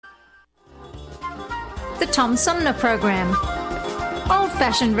The Tom Sumner Program.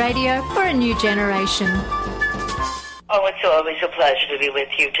 Old-fashioned radio for a new generation. Oh, it's always a pleasure to be with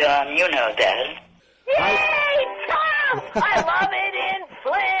you, Tom. You know that. Yay, Tom! I love it in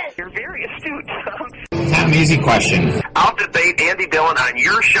Flint! You're very astute, Tom. Tom, easy question. I'll debate Andy Dillon on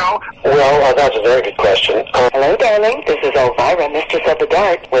your show. Well, that's a very good question. Hello, darling. This is Elvira, Mistress of the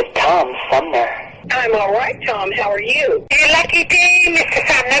Dark, with Tom Sumner. I'm all right, Tom. How are you? You lucky day, Mr.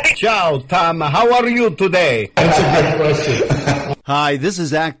 Sumner. Ciao, Tom. How are you today? That's a good question. Hi, this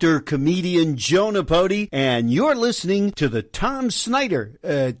is actor, comedian Joe Napodi, and you're listening to the Tom Smothers.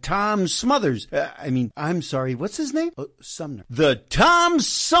 I'm sorry, what's his name? Sumner. The Tom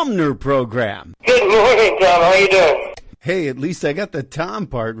Sumner Program. Good morning, Tom. How you doing? Hey, at least I got the Tom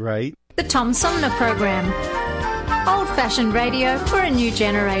part right. The Tom Sumner Program. Old-fashioned radio for a new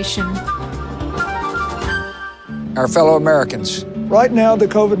generation. Our fellow Americans. Right now, the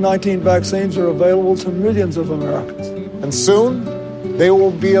COVID-19 vaccines are available to millions of Americans. And soon, they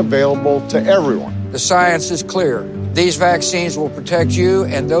will be available to everyone. The science is clear. These vaccines will protect you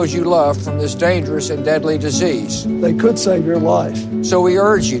and those you love from this dangerous and deadly disease. They could save your life. So we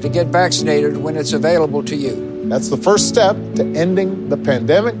urge you to get vaccinated when it's available to you. That's the first step to ending the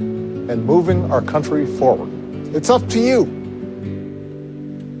pandemic and moving our country forward. It's up to you.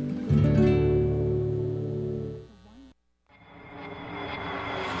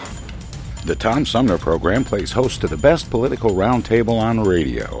 The Tom Sumner Program plays host to the best political roundtable on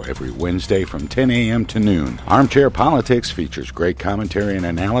radio every Wednesday from 10 a.m. to noon. Armchair Politics features great commentary and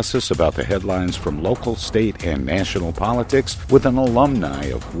analysis about the headlines from local, state, and national politics with an alumni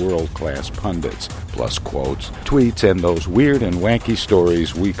of world-class pundits, plus quotes, tweets, and those weird and wacky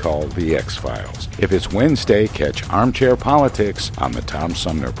stories we call the X-Files. If it's Wednesday, catch Armchair Politics on the Tom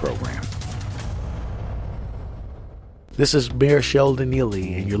Sumner Program. This is Mayor Sheldon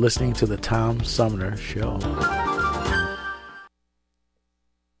Neely, and you're listening to the Tom Sumner Show.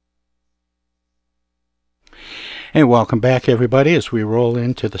 And welcome back, everybody, as we roll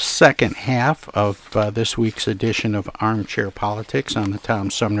into the second half of this week's edition of Armchair Politics on the Tom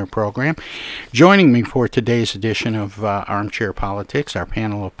Sumner Program. Joining me for today's edition of Armchair Politics, our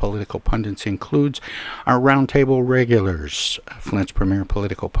panel of political pundits includes our roundtable regulars, Flint's premier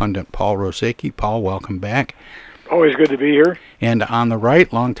political pundit, Paul Rosicki. Paul, welcome back. Always good to be here. And on the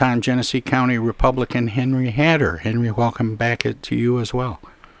right, longtime Genesee County Republican Henry Hatter. Henry, welcome back to you as well.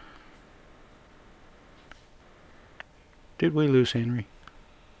 Did we lose Henry?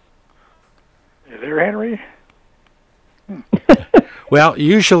 You there, Henry? Well,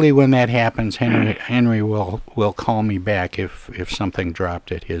 usually when that happens, Henry will call me back if something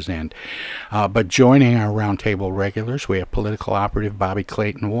dropped at his end. But joining our roundtable regulars, we have political operative Bobby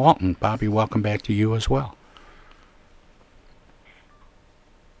Clayton Walton. Bobby, welcome back to you as well.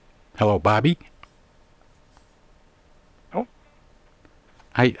 Hello, Bobby. Oh.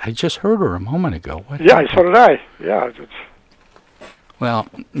 I just heard her a moment ago. What yeah, so did I. Yeah. Well,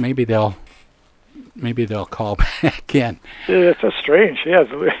 maybe they'll call back in. Yeah, that's strange. Yeah.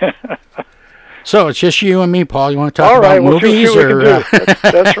 So it's just you and me, Paul. You want to talk All about right, movies? All right, we'll see what we can do.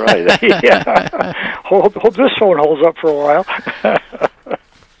 That's right. Yeah. Hope this phone holds up for a while.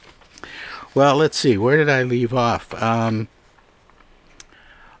 Well, let's see. Where did I leave off?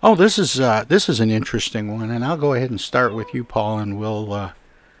 This is an interesting one, and I'll go ahead and start with you, Paul, and we'll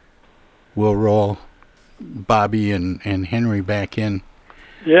roll Bobby and Henry back in.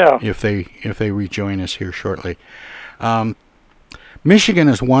 Yeah. If they rejoin us here shortly. Michigan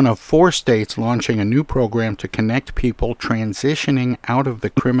is one of 4 states launching a new program to connect people transitioning out of the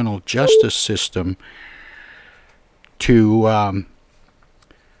criminal justice system to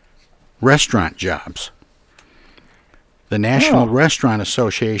restaurant jobs. The National Restaurant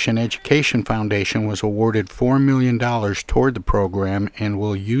Association Education Foundation was awarded $4 million toward the program and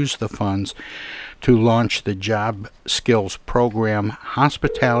will use the funds to launch the job skills program,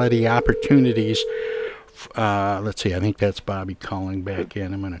 Hospitality Opportunities. Let's see, I think that's Bobby calling back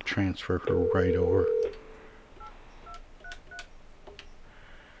in. I'm going to transfer her right over.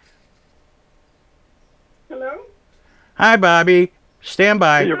 Hello? Hi, Bobby. Stand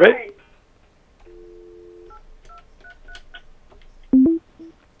by. You're right.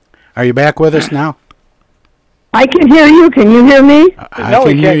 Are you back with us now? I can hear you. Can you hear me? I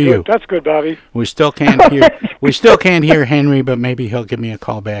can hear you. That's good, Bobby. We still can't hear. We still can't hear Henry, but maybe he'll give me a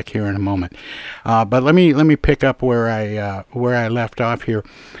call back here in a moment. But let me pick up where I left off here.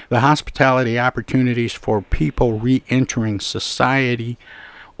 The hospitality opportunities for people re-entering society,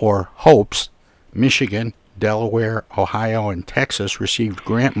 or HOPES, Michigan, Delaware, Ohio, and Texas received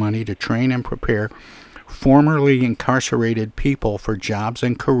grant money to train and prepare formerly incarcerated people for jobs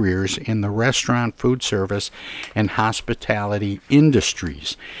and careers in the restaurant, food service, and hospitality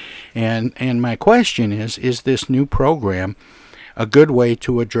industries. And my question is this new program a good way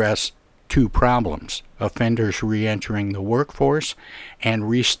to address two problems: offenders re-entering the workforce and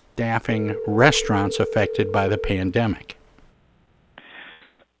restaffing restaurants affected by the pandemic?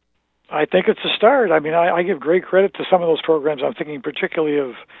 I think it's a start. I mean, I give great credit to some of those programs. I'm thinking particularly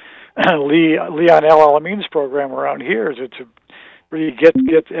of Leon L. Alamin's program around here to really get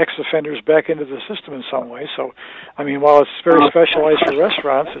ex-offenders back into the system in some way. So, I mean, while it's very specialized for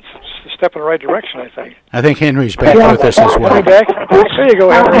restaurants, it's a step in the right direction, I think. I think Henry's back with us as well. Henry back? There you go,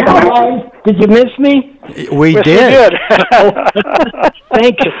 Henry. Did you miss me? We yes, did. We did.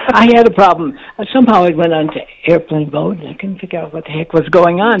 Thank you. I had a problem. Somehow it went onto airplane mode, and I couldn't figure out what the heck was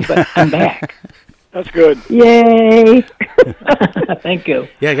going on, but I'm back. That's good. Yay. Thank you.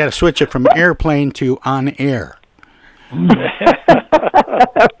 Yeah, I got to switch it from airplane to on air.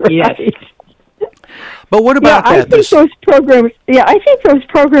 Yes. But what about that? I think those programs. Yeah, I think those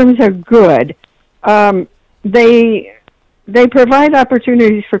programs are good. They provide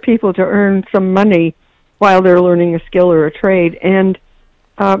opportunities for people to earn some money while they're learning a skill or a trade, and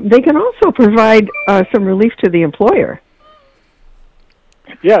they can also provide some relief to the employer.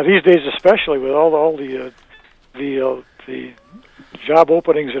 Yeah, these days especially with all the job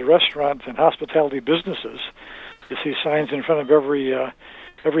openings at restaurants and hospitality businesses. You see signs in front of every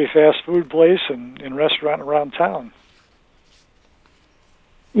fast food place and restaurant around town.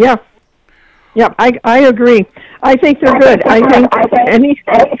 Yeah, I agree. I think they're good. I think any.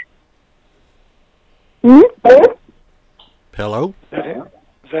 Hello?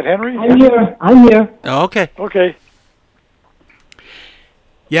 Is that Henry? I'm here. Oh, okay. Okay.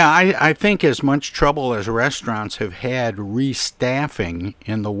 Yeah, I think as much trouble as restaurants have had restaffing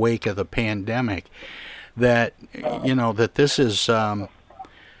in the wake of the pandemic, that this is a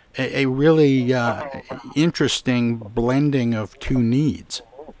really interesting blending of two needs.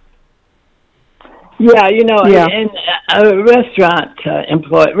 Yeah, and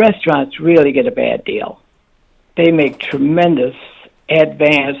restaurants really get a bad deal. They make tremendous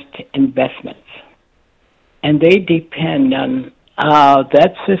advanced investments, and they depend on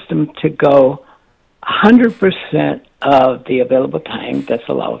that system to go 100% of the available time that's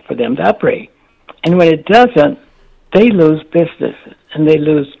allowed for them to operate. And when it doesn't, they lose business, and they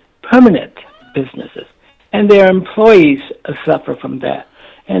lose permanent businesses. And their employees suffer from that.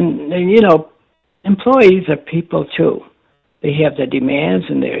 And employees are people, too. They have their demands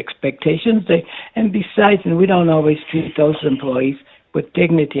and their expectations. And besides, we don't always treat those employees with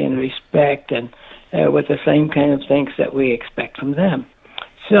dignity and respect and with the same kind of things that we expect from them.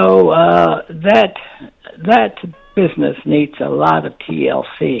 So that business needs a lot of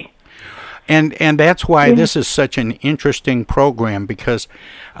TLC. And that's why this is such an interesting program, because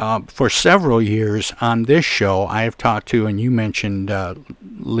for several years on this show I have talked to, and you mentioned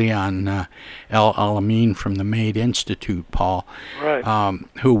Leon L. Alamin from the Maid Institute, Paul, right.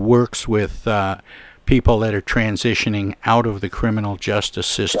 Who works with people that are transitioning out of the criminal justice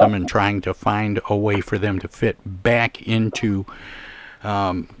system and trying to find a way for them to fit back into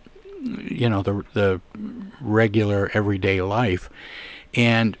the regular everyday life.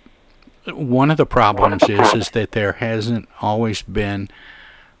 And one of the problems is that there hasn't always been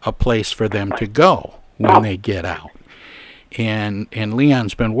a place for them to go when they get out. And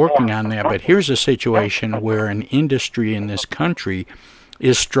Leon's been working on that, but here's a situation where an industry in this country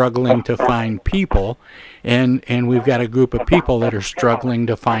is struggling to find people, and we've got a group of people that are struggling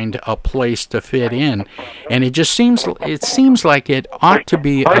to find a place to fit in, and it seems like it ought to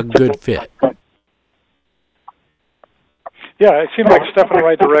be a good fit. Yeah, it seems like a step in the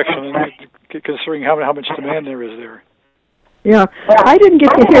right direction, considering how much demand there is there. Yeah, I didn't get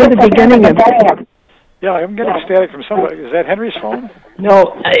to hear the beginning of it. Yeah, I'm getting static from somebody. Is that Henry's phone?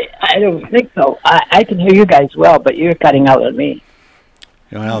 No, I don't think so. I can hear you guys well, but you're cutting out on me.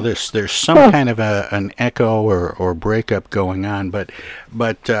 Well, there's some kind of an echo or breakup going on, but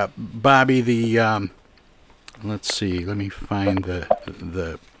Bobby, let's see, let me find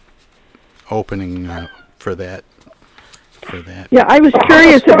the opening for that. Yeah, I was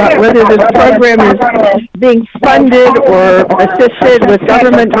curious about whether this program is being funded or assisted with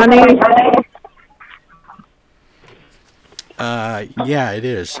government money. Yeah, it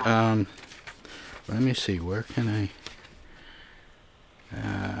is. Let me see, where can I...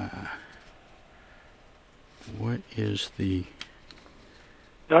 what is the...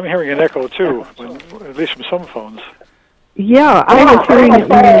 I'm hearing an echo, too, at least from some phones. Yeah, I was hearing it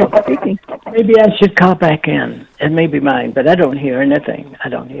when you were speaking. Maybe I should call back in. It may be mine, but I don't hear anything. I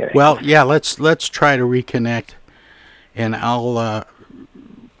don't hear it. Well, yeah, let's try to reconnect, and I'll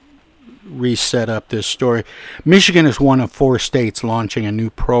reset up this story. Michigan is one of 4 states launching a new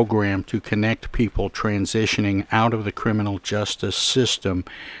program to connect people transitioning out of the criminal justice system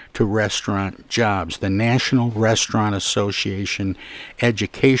to restaurant jobs. The National Restaurant Association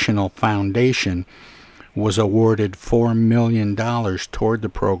Educational Foundation was awarded $4 million toward the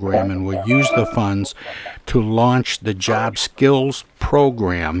program and will use the funds to launch the Job Skills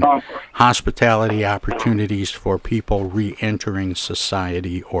Program, Hospitality Opportunities for People Re-Entering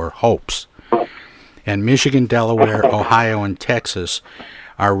Society, or HOPES. And Michigan, Delaware, Ohio, and Texas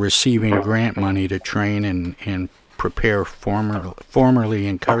are receiving grant money to train and prepare formerly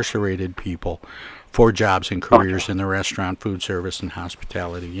incarcerated people for jobs and careers in the restaurant, food service, and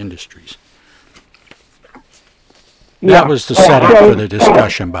hospitality industries. That was the setup for the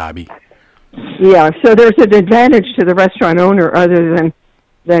discussion, Bobby. Yeah, so there's an advantage to the restaurant owner other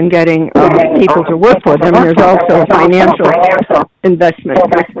than getting people to work for them. There's also financial investment.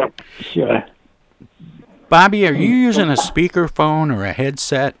 Sure. Bobby, are you using a speakerphone or a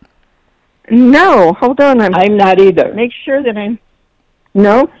headset? No, hold on. I'm not either. Make sure that I'm...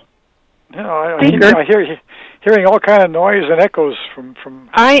 No? No, I hear hearing all kind of noise and echoes from.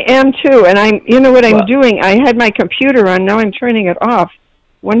 I am too, and you know what I'm doing? I had my computer on, now I'm turning it off,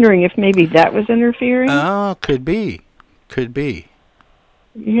 wondering if maybe that was interfering. Oh, could be.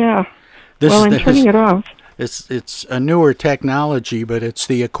 Yeah. I'm turning it off. It's a newer technology, but it's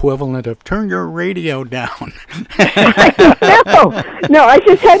the equivalent of turn your radio down. No, I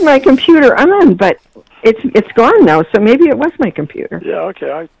just had my computer on, but it's gone now, so maybe it was my computer. Yeah,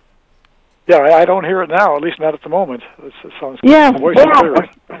 okay. I don't hear it now, at least not at the moment. It sounds yeah. The voice is clear.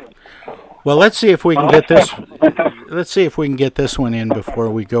 Well, let's see if we can get this. Let's see if we can get this one in before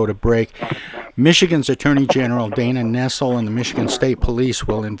we go to break. Michigan's Attorney General Dana Nessel and the Michigan State Police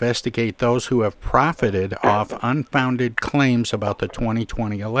will investigate those who have profited off unfounded claims about the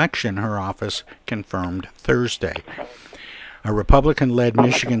 2020 election, her office confirmed Thursday. A Republican-led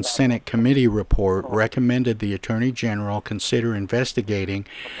Michigan Senate committee report recommended the Attorney General consider investigating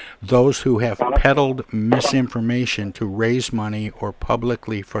those who have peddled misinformation to raise money or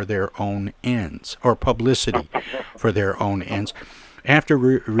publicly for their own ends, or publicity for their own ends. After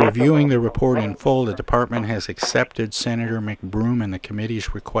reviewing the report in full, the department has accepted Senator McBroom and the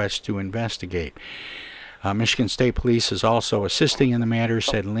committee's request to investigate. Michigan State Police is also assisting in the matter,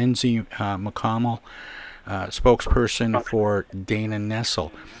 said Lindsay McConnell, spokesperson for Dana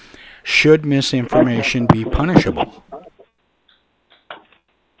Nessel. Should misinformation be punishable?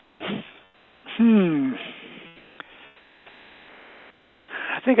 I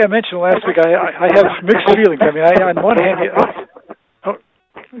think I mentioned last week I have mixed feelings. I mean, on one hand,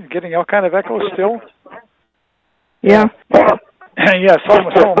 getting all kind of echoes still. Yeah. Yeah, so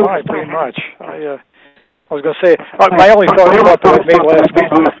am I, pretty much. I was going to say, my only thought about that I made last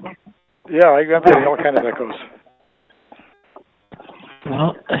week. Yeah, I'm getting all kind of echoes.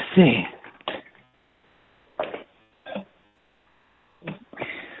 Well, let's see.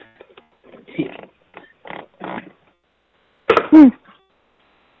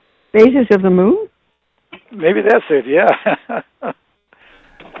 Phases of the moon? Maybe that's it, yeah.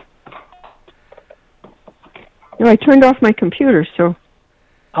 No, I turned off my computer, so...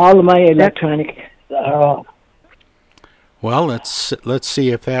 All of my electronic are off. Well, let's see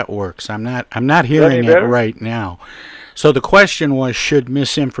if that works. I'm not hearing it right now. So the question was, should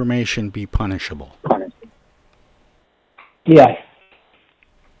misinformation be punishable? Yes.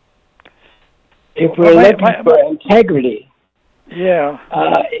 If we're looking for integrity, yeah,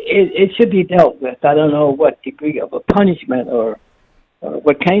 it should be dealt with. I don't know what degree of a punishment or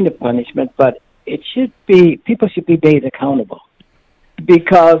what kind of punishment, but it should be, people should be made accountable,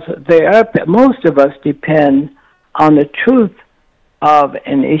 because most of us depend on the truth of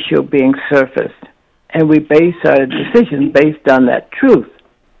an issue being surfaced, and we base our decision based on that truth,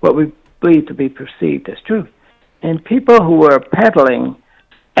 what we believe to be perceived as truth. And people who are peddling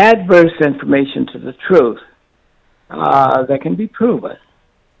adverse information to the truth, that can be proven,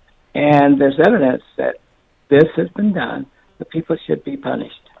 and there's evidence that this has been done, the people should be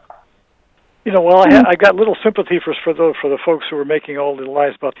punished. You know, well, I got little sympathy for the folks who were making all the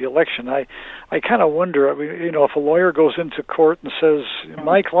lies about the election. I kind of wonder. I mean, you know, if a lawyer goes into court and says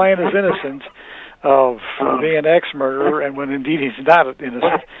my client is innocent of being an ex-murderer, and when indeed he's not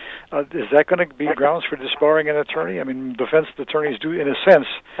innocent, is that going to be grounds for disbarring an attorney? I mean, defense attorneys do, in a sense,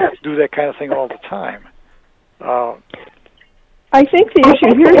 do that kind of thing all the time. I think the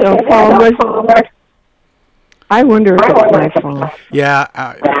issue here, though, Paul, I wonder if it's my fault. Yeah,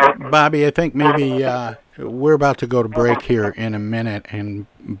 Bobby, I think maybe we're about to go to break here in a minute, and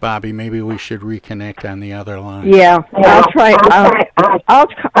Bobby, maybe we should reconnect on the other line. Yeah, I'll try.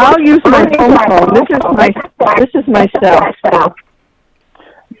 I'll use my home phone. This is my cell.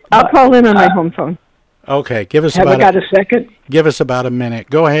 I'll call in on my home phone. Okay, give us Have I got a second? Give us about a minute.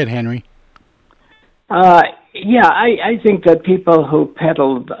 Go ahead, Henry. Yeah, I think that people who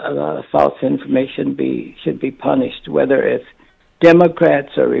peddle false information should be punished, whether it's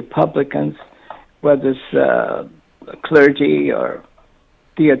Democrats or Republicans, whether it's clergy or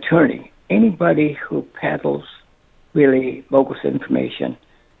the attorney. Anybody who peddles really bogus information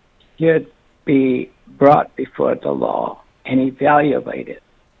should be brought before the law and evaluated,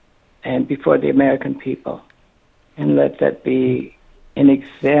 and before the American people, and let that be an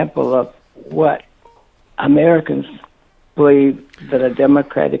example of what Americans believe that a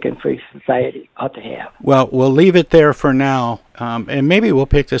democratic and free society ought to have. Well, we'll leave it there for now, and maybe we'll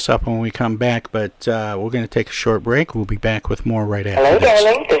pick this up when we come back, but we're going to take a short break. We'll be back with more right after Hello, this.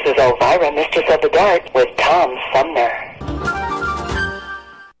 darling. This is Elvira, Mistress of the Dark, with Tom Sumner.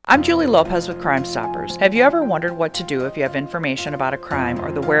 I'm Julie Lopez with Crime Stoppers. Have you ever wondered what to do if you have information about a crime or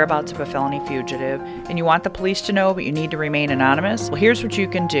the whereabouts of a felony fugitive and you want the police to know but you need to remain anonymous? Well, here's what you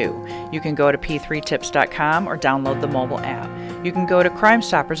can do. You can go to p3tips.com or download the mobile app. You can go to Crime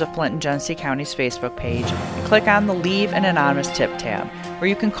Stoppers of Flint and Genesee County's Facebook page and click on the Leave an Anonymous Tip tab, or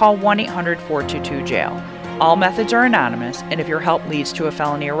you can call 1-800-422-JAIL. All methods are anonymous, and if your help leads to a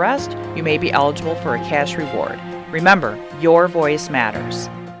felony arrest, you may be eligible for a cash reward. Remember, your voice matters.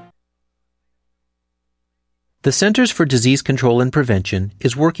 The Centers for Disease Control and Prevention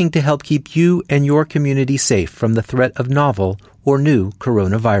is working to help keep you and your community safe from the threat of novel or new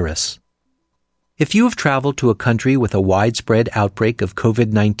coronavirus. If you have traveled to a country with a widespread outbreak of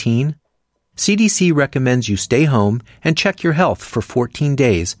COVID-19, CDC recommends you stay home and check your health for 14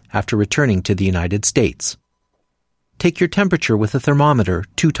 days after returning to the United States. Take your temperature with a thermometer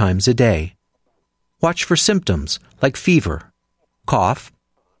 2 times a day. Watch for symptoms like fever, cough,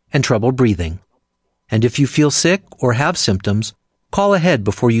 and trouble breathing. And if you feel sick or have symptoms, call ahead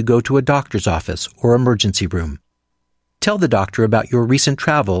before you go to a doctor's office or emergency room. Tell the doctor about your recent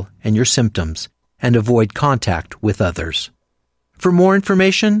travel and your symptoms, and avoid contact with others. For more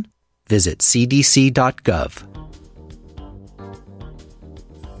information, visit cdc.gov.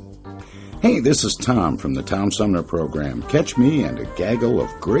 Hey, this is Tom from the Tom Sumner Program. Catch me and a gaggle of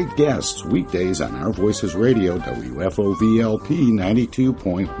great guests weekdays on Our Voices Radio, WFOVLP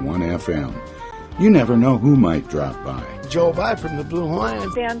 92.1 FM. You never know who might drop by. Joe Vai from the Blue Hawaiian.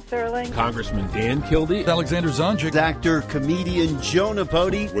 Dan Sterling. Congressman Dan Kildee. Alexander Zonjic. Actor, comedian Joe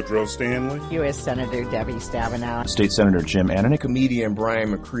Napodi. Woodrow Stanley. U.S. Senator Debbie Stabenow. State Senator Jim Ananich. Comedian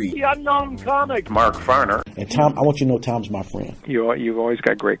Brian McCree. The unknown comic. Mark Farner. And Tom, I want you to know Tom's my friend. You've always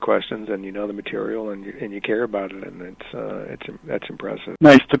got great questions, and you know the material, and you care about it, and that's impressive.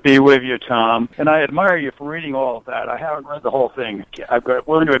 Nice to be with you, Tom. And I admire you for reading all of that. I haven't read the whole thing. I'm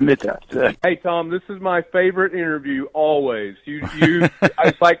willing to admit that. Hey, Tom, this is my favorite interview always.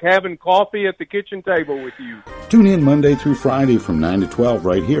 It's like having coffee at the kitchen table with you. Tune in Monday through Friday from 9 to 12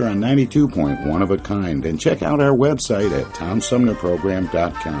 right here on 92.1 of a kind, and check out our website at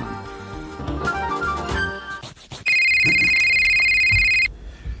TomSumnerProgram.com.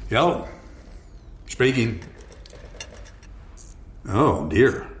 Hello. Speaking. Oh,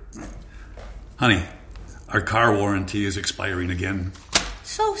 dear. Honey, our car warranty is expiring again.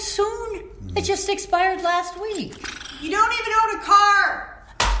 So soon? It just expired last week. You don't even own a car!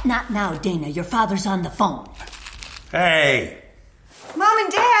 Not now, Dana. Your father's on the phone. Hey! Mom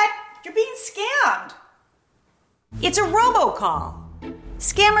and Dad, you're being scammed. It's a robocall.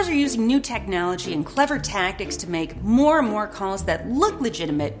 Scammers are using new technology and clever tactics to make more and more calls that look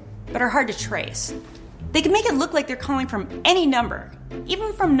legitimate but are hard to trace. They can make it look like they're calling from any number,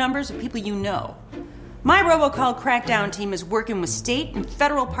 even from numbers of people you know. My robocall crackdown team is working with state and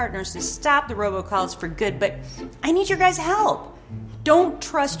federal partners to stop the robocalls for good, but I need your guys' help. Don't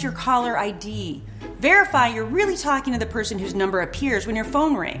trust your caller ID. Verify you're really talking to the person whose number appears when your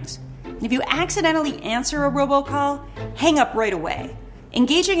phone rings. And if you accidentally answer a robocall, hang up right away.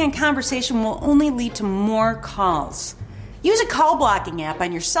 Engaging in conversation will only lead to more calls. Use a call blocking app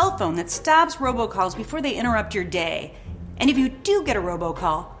on your cell phone that stops robocalls before they interrupt your day. And if you do get a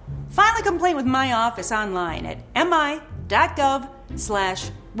robocall, file a complaint with my office online at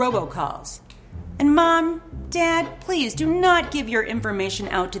mi.gov/robocalls. And Mom, Dad, please do not give your information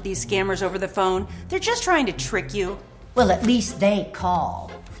out to these scammers over the phone. They're just trying to trick you. Well, at least they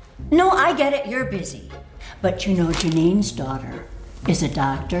call. No, I get it, you're busy. But you know Janine's daughter is a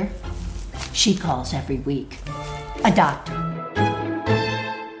doctor. She calls every week. a doctor.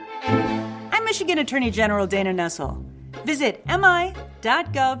 I'm Michigan Attorney General Dana Nessel. Visit mi.gov/AG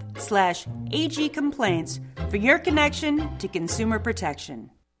complaints for your connection to consumer protection.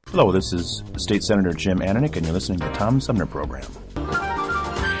 Hello, this is State Senator Jim Ananick, and you're listening to the Tom Sumner Program.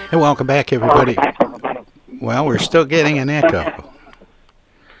 Hey, welcome back, everybody. Well, we're still getting an echo.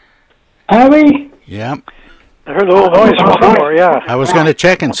 Are we? Yep. I heard a little noise from somewhere, yeah. I was going to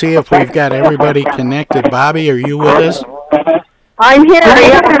check and see if we've got everybody connected. Bobby, are you with us? I'm here,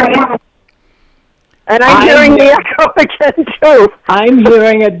 and I'm hearing the echo again, too. I'm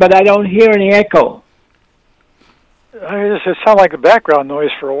hearing it, but I don't hear any echo. It sounded like a background noise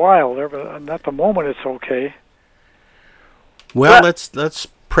for a while there, but at the moment it's okay. Well, let's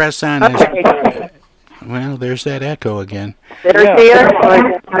press on. Well, there's that echo again. There's the echo.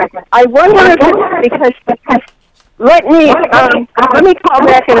 I wonder if it's because let me call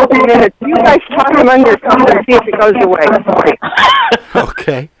back in a few minutes. You guys talk among yourselves and see if it goes away.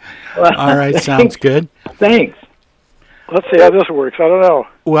 Okay. All right, sounds good. Thanks. Let's see how this works. I don't know.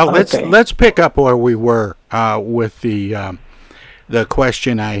 Well, let's pick up where we were with the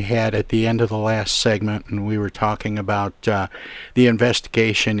question I had at the end of the last segment, and we were talking about the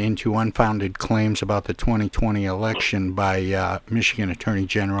investigation into unfounded claims about the 2020 election by Michigan Attorney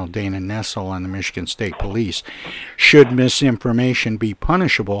General Dana Nessel and the Michigan State Police. Should misinformation be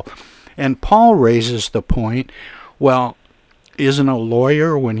punishable? And Paul raises the point, well, isn't a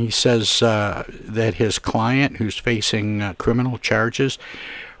lawyer, when he says that his client, who's facing criminal charges,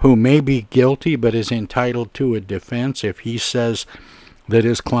 who may be guilty but is entitled to a defense, if he says that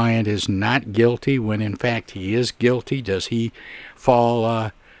his client is not guilty when in fact he is guilty, does he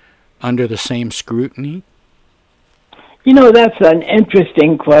fall under the same scrutiny? You know, that's an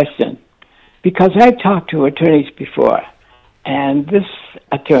interesting question, because I've talked to attorneys before, and this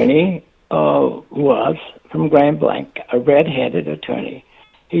attorney was from Grand Blanc, a red-headed attorney.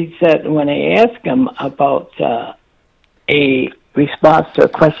 He said when I asked him about a response to a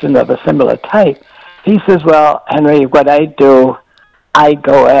question of a similar type, he says, well, Henry, what I do, I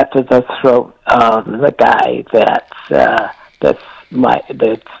go after the throat of the guy that's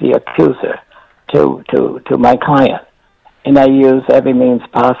the accuser to my client, and I use every means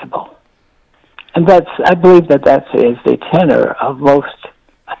possible. And I believe that is the tenor of most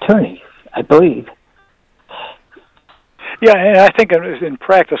attorneys, I believe. Yeah, and I think in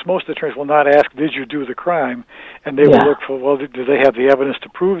practice, most attorneys will not ask, did you do the crime? And they will look for, well, do they have the evidence to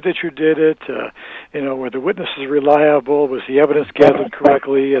prove that you did it? Were the witnesses reliable? Was the evidence gathered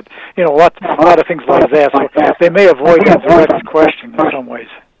correctly? A lot of things like that. So they may avoid that direct question in some ways.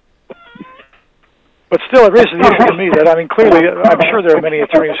 But still, it raises the issue to me that, clearly, I'm sure there are many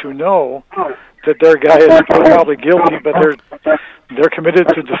attorneys who know that their guy is probably guilty, but they're committed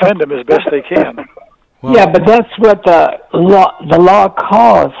to defend him as best they can. Well, yeah, but that's what the law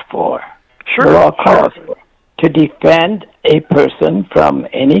calls for. Sure. The law calls for to defend a person from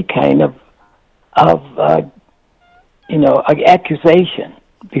any kind of accusation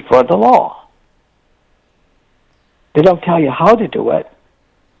before the law. They don't tell you how to do it.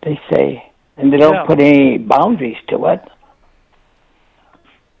 They say, and they don't put any boundaries to it.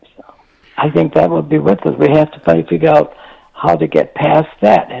 So I think that will be with us. We have to figure out how to get past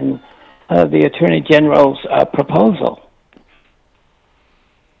that and the Attorney General's proposal.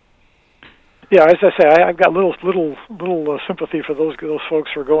 Yeah, as I say, I've got little sympathy for those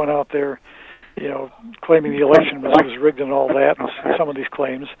folks who are going out there, claiming the election was rigged and all that, and some of these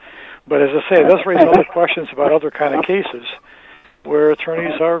claims. But as I say, it does raise other questions about other kind of cases where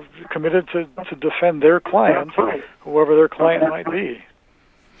attorneys are committed to defend their client, whoever their client might be.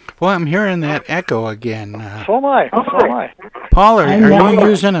 Well, I'm hearing that echo again. So am I. Paul, are you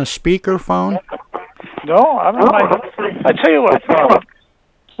using a speakerphone? No, I'm not. I tell you what.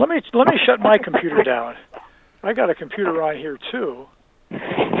 Let me shut my computer down. I got a computer on here too.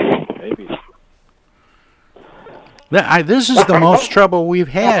 Maybe. This is the most trouble we've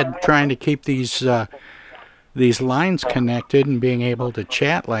had trying to keep these lines connected and being able to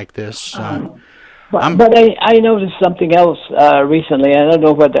chat like this. But I noticed something else recently. I don't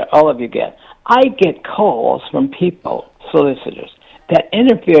know whether all of you get. I get calls from people, solicitors, that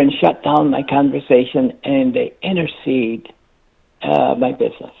interfere and shut down my conversation, and they intercede my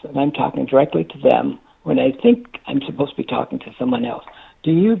business. And I'm talking directly to them when I think I'm supposed to be talking to someone else.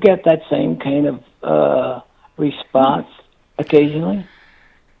 Do you get that same kind of response occasionally?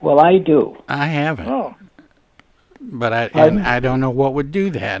 Well, I do. I haven't. Oh. But I don't know what would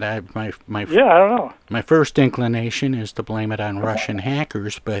do that. I don't know. My first inclination is to blame it on Russian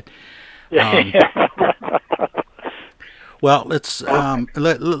hackers, but Well, let's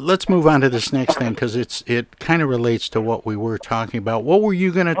move on to this next thing because it kind of relates to what we were talking about. What were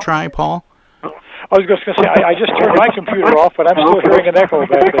you going to try, Paul? I was just going to say, I just turned my computer off, but I'm still hearing an echo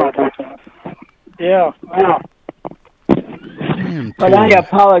back there. Yeah. But I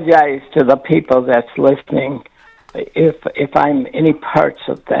apologize to the people that's listening if I'm any parts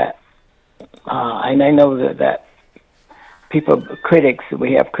of that. And I know that we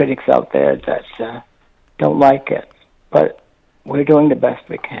have critics out there that don't like it, but we're doing the best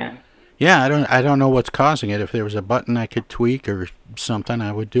we can. Yeah, I don't know what's causing it. If there was a button I could tweak or something,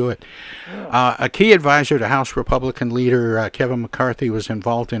 I would do it. A key advisor to House Republican leader Kevin McCarthy was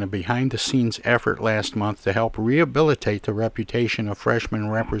involved in a behind-the-scenes effort last month to help rehabilitate the reputation of freshman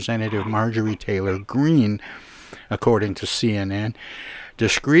Representative Marjorie Taylor Greene, according to CNN,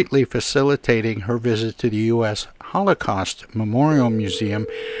 discreetly facilitating her visit to the U.S. Holocaust Memorial Museum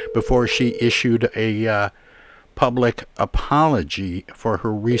before she issued a public apology for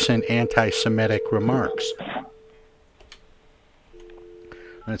her recent anti-Semitic remarks.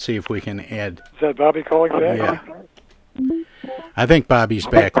 Let's see if we can add. Is that Bobby calling back? Yeah. I think Bobby's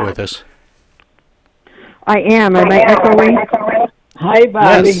back with us. I am. Am I echoing? Hi,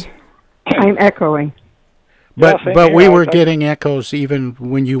 Bobby. Yes. I'm echoing. But we were getting echoes even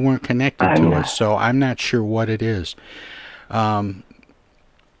when you weren't connected to us, so I'm not sure what it is.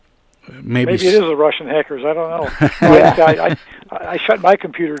 Maybe it is the Russian hackers. I don't know. I shut my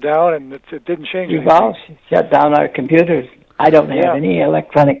computer down, and it didn't change anything. You've all shut down our computers. I don't have any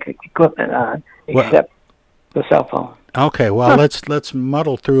electronic equipment on except the cell phone. Okay, well, let's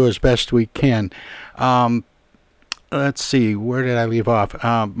muddle through as best we can. Let's see, where did I leave off?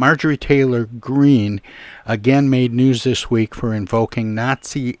 Marjorie Taylor Greene again made news this week for invoking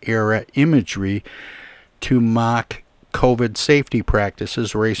Nazi-era imagery to mock COVID safety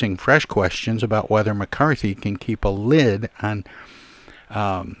practices, raising fresh questions about whether McCarthy can keep a lid on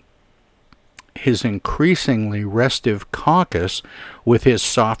his increasingly restive caucus with his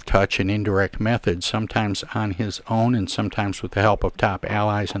soft touch and indirect methods, sometimes on his own and sometimes with the help of top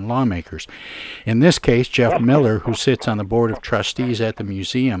allies and lawmakers. In this case, Jeff Miller, who sits on the board of trustees at the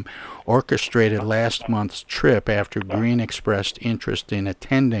museum, orchestrated last month's trip after Greene expressed interest in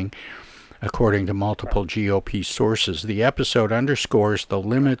attending, according to multiple GOP sources. The episode underscores the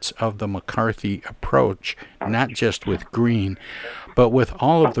limits of the McCarthy approach, not just with Greene, but with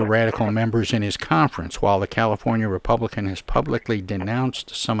all of the radical members in his conference. While the California Republican has publicly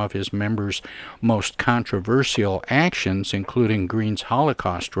denounced some of his members' most controversial actions, including Greene's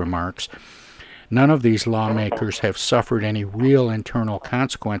Holocaust remarks, none of these lawmakers have suffered any real internal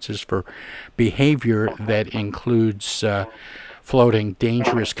consequences for behavior that includes floating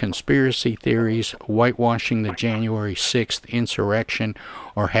dangerous conspiracy theories, whitewashing the January 6th insurrection,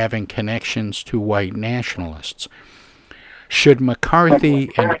 or having connections to white nationalists. Should McCarthy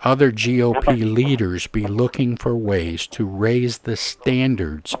and other GOP leaders be looking for ways to raise the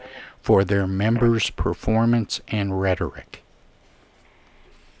standards for their members' performance and rhetoric?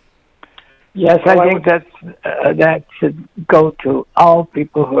 Yes, I think that should go to all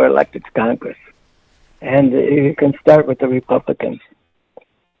people who are elected to Congress. And you can start with the Republicans.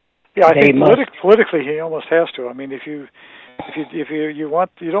 Yeah, I think politically he almost has to. I mean, if you don't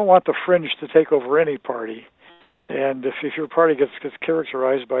want the fringe to take over any party, and if your party gets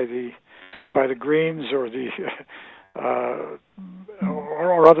characterized by the Greens or the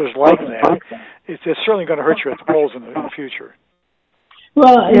or others like that, it's certainly going to hurt you at the polls in the future.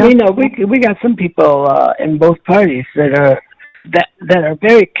 Well, you know, we got some people in both parties that are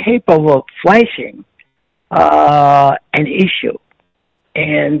very capable of flashing an issue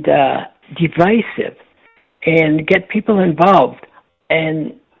and divisive and get people involved,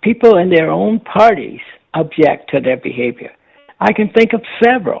 and people in their own parties object to their behavior. I can think of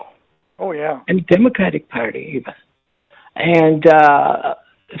several. Oh, yeah. In the Democratic Party, even. And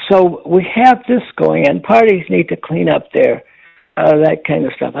so we have this going, and parties need to clean up their that kind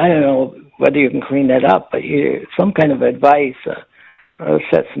of stuff. I don't know whether you can clean that up, but some kind of advice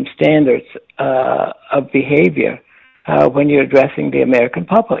set some standards of behavior when you're addressing the American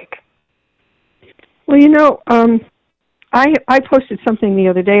public. Well, you know, I posted something the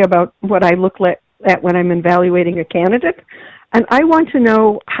other day about what I look at when I'm evaluating a candidate, and I want to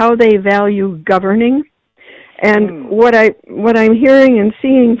know how they value governing. And what I'm hearing and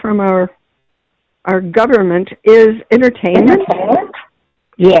seeing from our government is entertainment.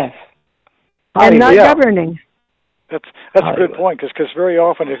 Yes. And not governing. That's a good point, because very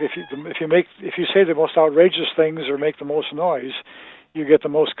often if you say the most outrageous things or make the most noise, you get the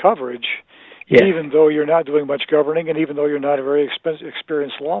most coverage, even though you're not doing much governing, and even though you're not a very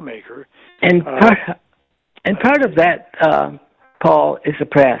experienced lawmaker. And And part of that, Paul, is the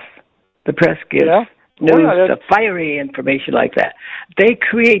press. The press gives news, the fiery information like that. They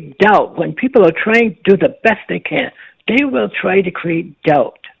create doubt. When people are trying to do the best they can, they will try to create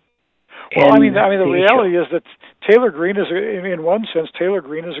doubt. Well, I mean, the reality is that Taylor Greene is, in one sense, Taylor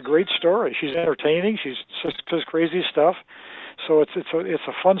Greene is a great story. She's entertaining. She says crazy stuff. So it's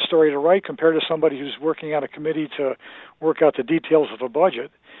a fun story to write compared to somebody who's working on a committee to work out the details of a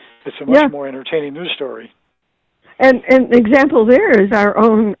budget. It's a much more entertaining news story. And an example there is our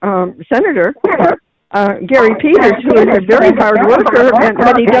own senator, Gary Peters, who is a very hard worker,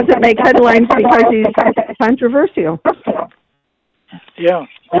 but he doesn't make headlines because he's controversial. Yeah.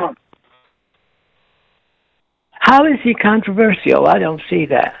 How is he controversial? I don't see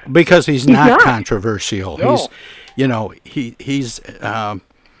that. Because he's not controversial. No. He's he's kind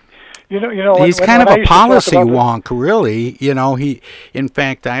of a policy wonk, really. In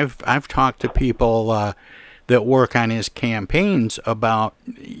fact, I've talked to people that work on his campaigns about,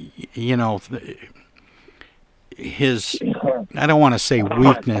 his, I don't want to say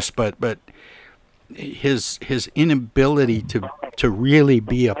weakness, but his inability to really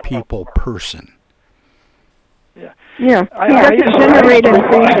be a people person. Yeah, he doesn't generate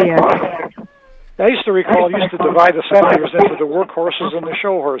enthusiasm. I used to recall he used to divide the senators into the workhorses and the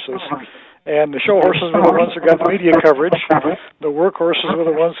show horses. And the show horses were the ones who got the media coverage. The workhorses were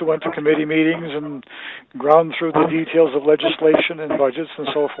the ones who went to committee meetings and ground through the details of legislation and budgets and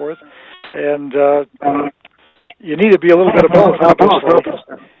so forth. And you need to be a little bit of both, obviously.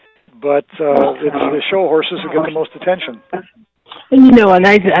 But it's the show horses who get the most attention. And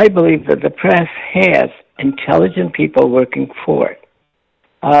I believe that the press has intelligent people working for it.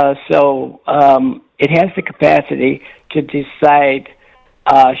 So it has the capacity to decide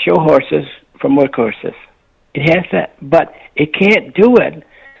show horses from workhorses. It has that, but it can't do it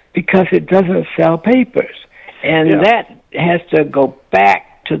because it doesn't sell papers. And that has to go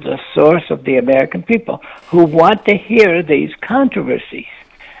back to the source of the American people who want to hear these controversies,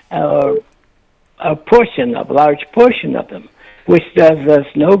 a large portion of them, which does us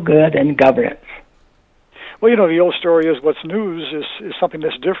no good in governance. Well, the old story is what's news is something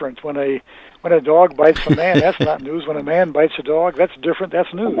that's different. When a dog bites a man, that's not news. When a man bites a dog, that's different.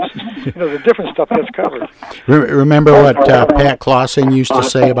 That's news. The different stuff gets covered. Remember what Pat Clausen used to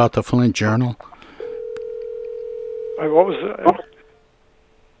say about the Flint Journal? What was it?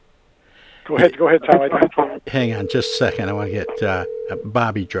 Go ahead, Tom. Hang on just a second. I want to get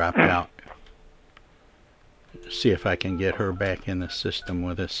Bobby dropped out. See if I can get her back in the system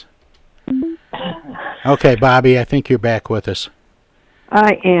with us. Okay, Bobby, I think you're back with us.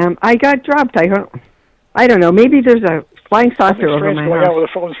 I am. I got dropped. I don't know. Maybe there's a flying saucer over my house. With the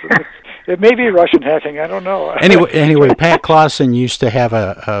phones. It may be Russian hacking. I don't know. Anyway, Pat Clausen used to have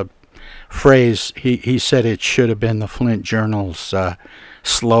a phrase. He said it should have been the Flint Journal's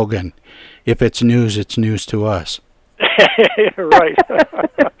slogan. If it's news to us. Right.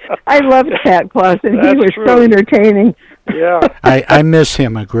 I loved Pat Clausen. He was so entertaining. Yeah. I miss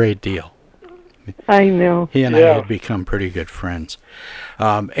him a great deal. I know. He and I had become pretty good friends.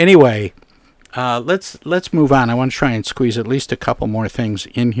 Anyway, let's move on. I want to try and squeeze at least a couple more things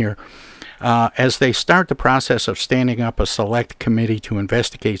in here. As they start the process of standing up a select committee to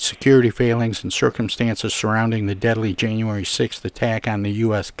investigate security failings and circumstances surrounding the deadly January 6th attack on the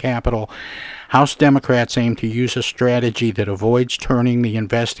U.S. Capitol, House Democrats aim to use a strategy that avoids turning the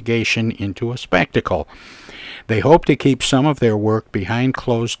investigation into a spectacle. They hope to keep some of their work behind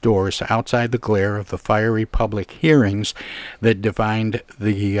closed doors outside the glare of the fiery public hearings that defined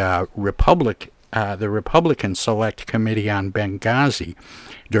the Republican Select Committee on Benghazi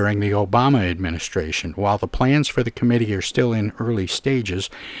during the Obama administration. While the plans for the committee are still in early stages,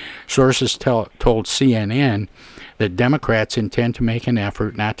 sources told CNN that Democrats intend to make an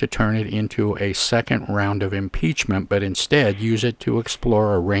effort not to turn it into a second round of impeachment, but instead use it to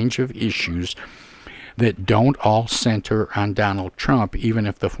explore a range of issues that don't all center on Donald Trump, even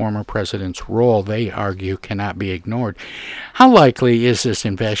if the former president's role, they argue, cannot be ignored. How likely is this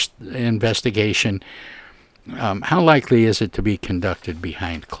investigation? How likely is it to be conducted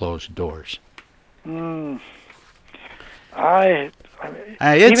behind closed doors? It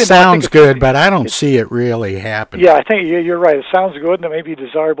sounds good, but I don't see it really happening. Yeah, I think you're right. It sounds good, and it may be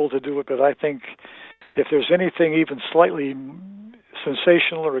desirable to do it, but I think if there's anything even slightly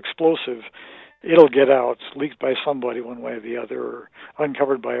sensational or explosive, it'll get out, leaked by somebody one way or the other, or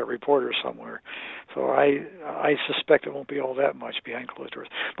uncovered by a reporter somewhere. So I suspect it won't be all that much behind closed doors.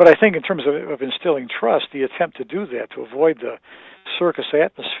 But I think in terms of instilling trust, the attempt to do that, to avoid the circus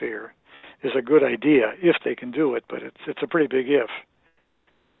atmosphere, is a good idea if they can do it, but it's a pretty big if.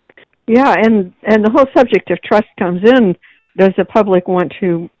 Yeah, and the whole subject of trust comes in. Does the public want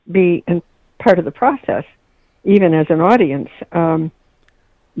to be part of the process, even as an audience?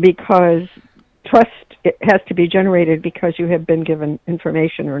 Because trust has to be generated because you have been given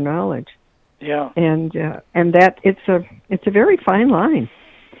information or knowledge. Yeah, and that it's a very fine line.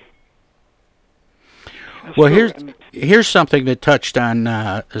 That's well, true. here's something that touched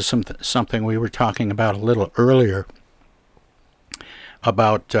on something we were talking about a little earlier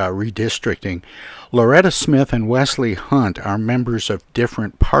about redistricting. Loretta Smith and Wesley Hunt are members of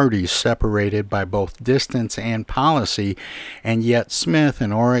different parties separated by both distance and policy, and yet Smith,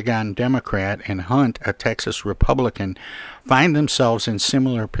 an Oregon Democrat, and Hunt, a Texas Republican, find themselves in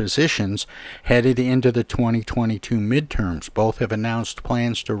similar positions headed into the 2022 midterms. Both have announced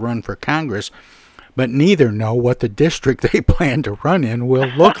plans to run for Congress, but neither know what the district they plan to run in will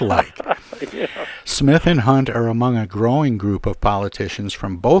look like. Yeah. Smith and Hunt are among a growing group of politicians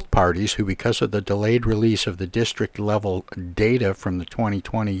from both parties who, because of the delayed release of the district-level data from the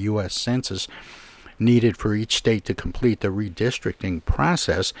 2020 U.S. Census needed for each state to complete the redistricting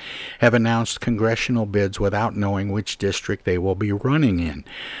process, have announced congressional bids without knowing which district they will be running in.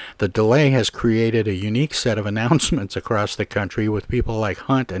 The delay has created a unique set of announcements across the country, with people like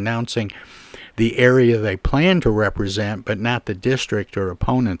Hunt announcing the area they plan to represent, but not the district or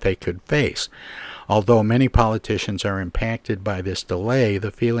opponent they could face. Although many politicians are impacted by this delay,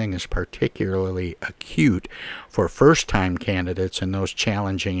 the feeling is particularly acute for first-time candidates and those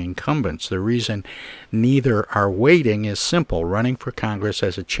challenging incumbents. The reason neither are waiting is simple. Running for Congress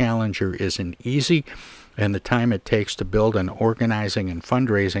as a challenger isn't easy, and the time it takes to build an organizing and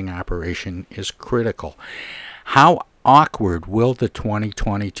fundraising operation is critical. How awkward will the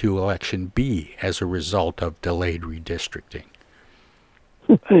 2022 election be as a result of delayed redistricting?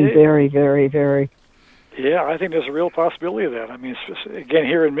 Very, very, very. Yeah, I think there's a real possibility of that. I mean, again,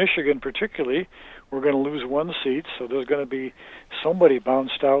 here in Michigan particularly, we're going to lose one seat, so there's going to be somebody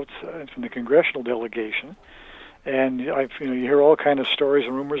bounced out from the congressional delegation. And you hear all kind of stories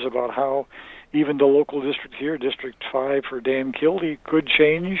and rumors about how even the local district here, District 5 for Dan Kildee, could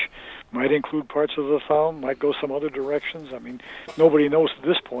change, might include parts of the town, might go some other directions. I mean, nobody knows at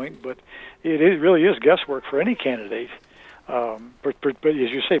this point, but it really is guesswork for any candidate. But as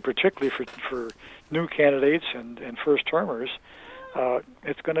you say, particularly for new candidates and first-termers,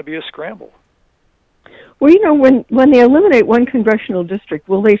 it's going to be a scramble. Well, when they eliminate one congressional district,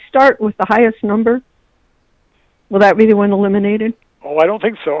 will they start with the highest number? Will that be the one eliminated? Oh, I don't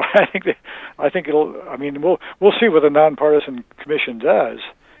think so. I think it'll. I mean, we'll see what the nonpartisan commission does,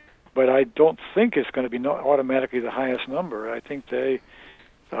 but I don't think it's going to be automatically the highest number. I think they.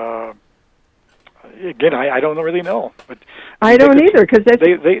 Again, I don't really know, but I don't either, because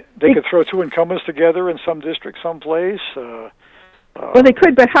they could throw two incumbents together in some district, someplace. Well, they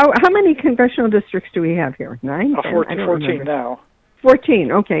could, but how many congressional districts do we have here? 9? 14 now.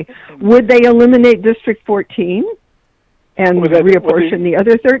 14. Okay. Would they eliminate District 14 and reapportion the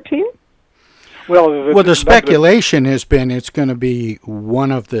other 13? Well, the speculation has been it's going to be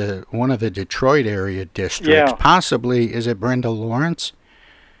one of the Detroit area districts. Yeah. Possibly, is it Brenda Lawrence?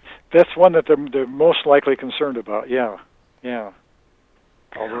 That's one that they're most likely concerned about. Yeah. Well,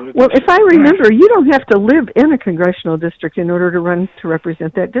 if I remember, you don't have to live in a congressional district in order to run to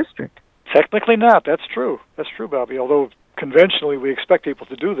represent that district. Technically not. That's true, Bobby. Although conventionally we expect people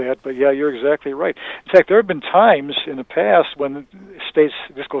to do that, but yeah, you're exactly right. In fact, there have been times in the past when states,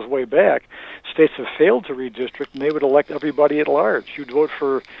 this goes way back, states have failed to redistrict, and they would elect everybody at large. You'd vote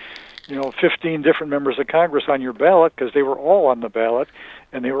for 15 different members of Congress on your ballot because they were all on the ballot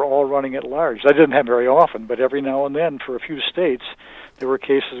and they were all running at large. That didn't happen very often, but every now and then for a few states, there were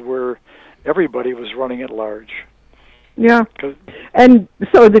cases where everybody was running at large. Yeah, and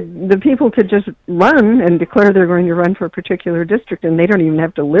so the people could just run and declare they're going to run for a particular district, and they don't even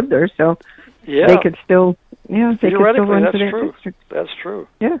have to live there, so they could still, they could still run for that district. That's true.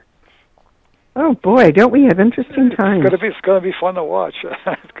 Yeah. Oh boy, don't we have interesting times? It's going to be fun to watch.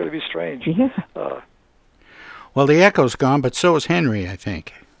 It's going to be strange. Yeah. Well, the echo's gone, but so is Henry, I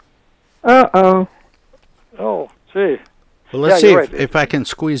think. Uh-oh. Oh, see. Well, let's see if I can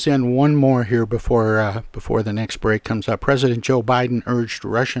squeeze in one more here before the next break comes up. President Joe Biden urged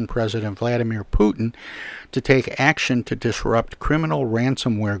Russian President Vladimir Putin to take action to disrupt criminal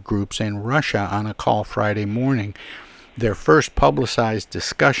ransomware groups in Russia on a call Friday morning. Their first publicized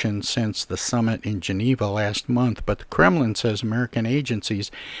discussion since the summit in Geneva last month, but the Kremlin says American agencies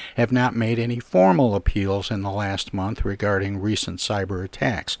have not made any formal appeals in the last month regarding recent cyber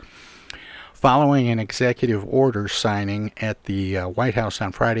attacks. Following an executive order signing at the White House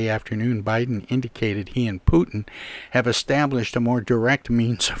on Friday afternoon, Biden indicated he and Putin have established a more direct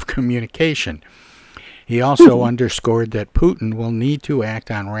means of communication. He also underscored that Putin will need to act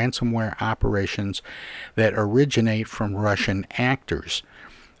on ransomware operations that originate from Russian actors.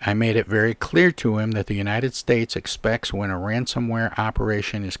 I made it very clear to him that the United States expects when a ransomware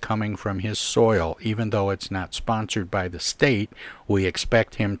operation is coming from his soil, even though it's not sponsored by the state, we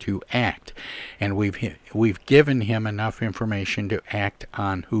expect him to act. And we've given him enough information to act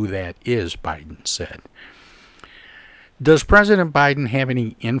on who that is, Biden said. Does President Biden have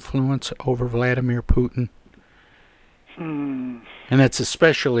any influence over Vladimir Putin? And that's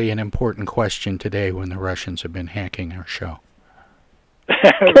especially an important question today when the Russians have been hacking our show.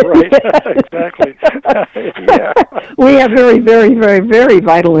 Right, exactly. Yeah. We have very, very, very, very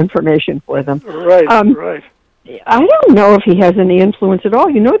vital information for them. Right, right. I don't know if he has any influence at all.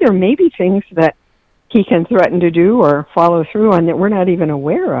 You know, there may be things that he can threaten to do or follow through on that we're not even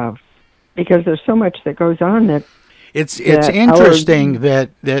aware of, because there's so much that goes on that. It's interesting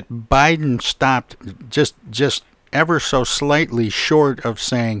that Biden stopped just ever so slightly short of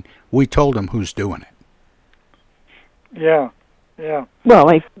saying we told him who's doing it. Yeah. Yeah.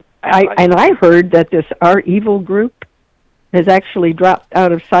 Well, I heard that this Our Evil group has actually dropped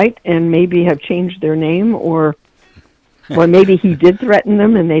out of sight and maybe have changed their name, or maybe he did threaten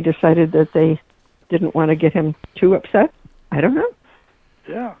them and they decided that they didn't want to get him too upset. I don't know.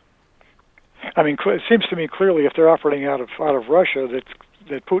 Yeah. I mean, it seems to me clearly if they're operating out of Russia,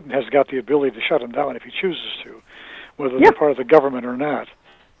 that Putin has got the ability to shut them down if he chooses to, whether they're part of the government or not.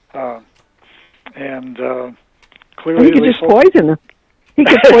 Clearly, he could just poison them. He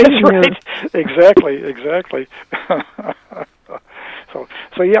could poison right. Exactly. So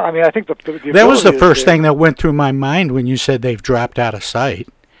yeah, I mean, I think the that was the first thing that went through my mind when you said they've dropped out of sight.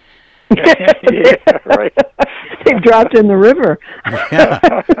 Yeah, right. They've dropped in the river. Yeah.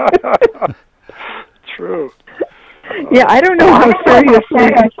 True. Yeah, I don't know how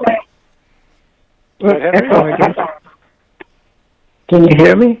seriously. Can you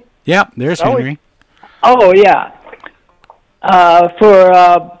hear me? Yeah, there's Henry. Oh yeah. For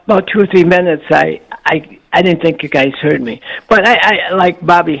about 2 or 3 minutes, I didn't think you guys heard me. But I like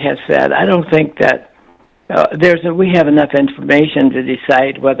Bobby has said, I don't think that we have enough information to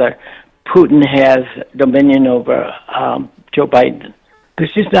decide whether Putin has dominion over Joe Biden.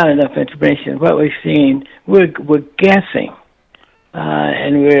 There's just not enough information. What we've seen, we're guessing,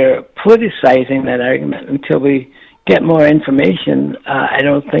 and we're politicizing that argument until we get more information. I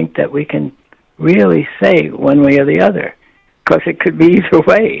don't think that we can really say one way or the other, because it could be either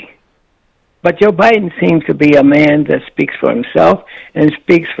way. But Joe Biden seems to be a man that speaks for himself and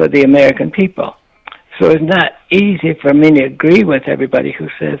speaks for the American people. So it's not easy for me to agree with everybody who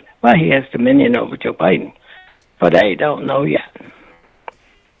says, well, he has dominion over Joe Biden. But I don't know yet.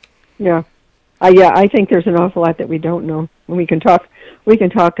 Yeah. I think there's an awful lot that we don't know. And we can talk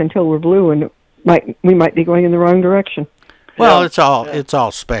until we're blue, and we might be going in the wrong direction. Well, it's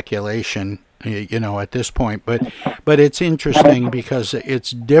all speculation, at this point. But it's interesting because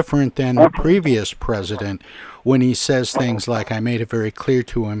it's different than the previous president when he says things like, I made it very clear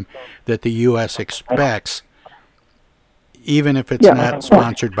to him that the U.S. expects, even if it's not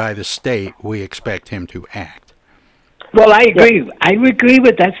sponsored by the state, we expect him to act. Well, I agree. Yeah. I agree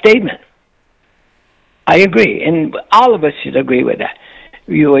with that statement. I agree, and all of us should agree with that.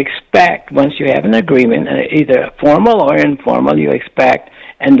 You expect, once you have an agreement, either formal or informal, you expect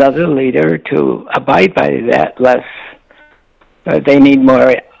another leader to abide by that, less they need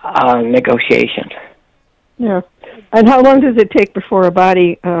more negotiations. Yeah. And how long does it take before a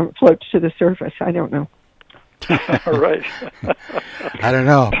body floats to the surface? I don't know. Right. I don't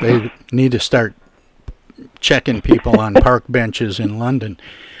know. They need to start checking people on park benches in London.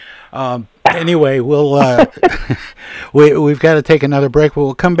 Anyway, we've got to take another break.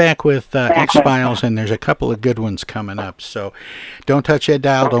 We'll come back with X-Files, and there's a couple of good ones coming up. So don't touch that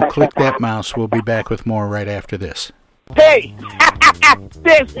dial. Don't click that mouse. We'll be back with more right after this. Hey,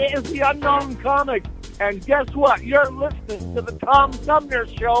 this is the Unknown Comic, and guess what? You're listening to the Tom Sumner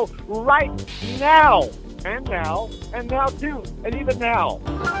Show right now. And now too, and even now.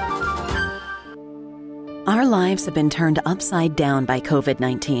 Our lives have been turned upside down by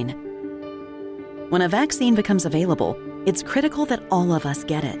COVID-19. When a vaccine becomes available, it's critical that all of us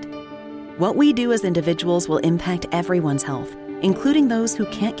get it. What we do as individuals will impact everyone's health, including those who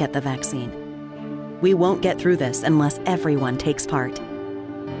can't get the vaccine. We won't get through this unless everyone takes part.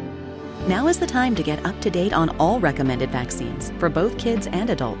 Now is the time to get up to date on all recommended vaccines for both kids and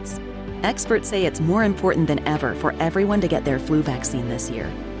adults. Experts say it's more important than ever for everyone to get their flu vaccine this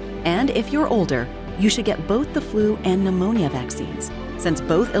year. And if you're older, you should get both the flu and pneumonia vaccines, since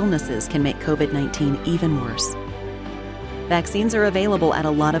both illnesses can make COVID-19 even worse. Vaccines are available at a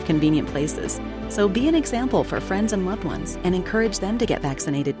lot of convenient places, so be an example for friends and loved ones and encourage them to get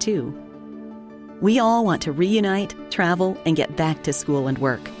vaccinated too. We all want to reunite, travel, and get back to school and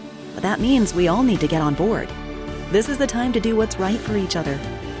work. But that means we all need to get on board. This is the time to do what's right for each other.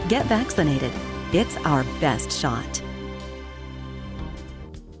 Get vaccinated. It's our best shot.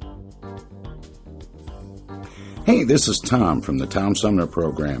 Hey, this is Tom from the Tom Sumner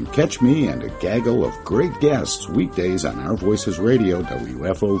Program. Catch me and a gaggle of great guests weekdays on Our Voices Radio,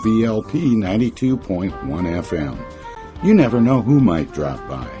 WFOVLP 92.1 FM. You never know who might drop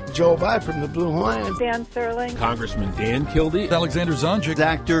by. Joe Vai from the Blue Hawaiian. Dan Serling. Congressman Dan Kildee. Alexander Zonjic.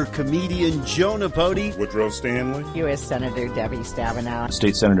 Actor, comedian Joe Napodi. Woodrow Stanley. U.S. Senator Debbie Stabenow.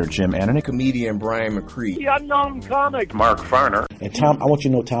 State Senator Jim Ananich. Comedian Brian McCree. The unknown comic. Mark Farner. And Tom, I want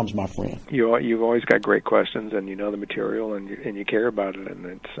you to know Tom's my friend. You've always got great questions, and you know the material, and you care about it,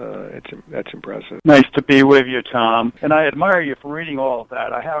 and that's impressive. Nice to be with you, Tom. And I admire you for reading all of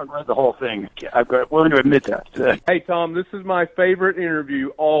that. I haven't read the whole thing. I'm willing to admit that. Hey, Tom, this is my favorite interview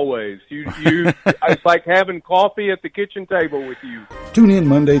always. It's like having coffee at the kitchen table with you. Tune in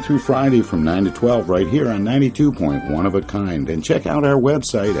Monday through Friday from 9 to 12 right here on 92.1 of a kind, and check out our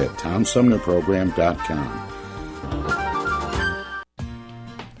website at TomSumnerProgram.com.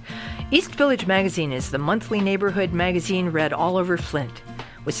 East Village Magazine is the monthly neighborhood magazine read all over Flint.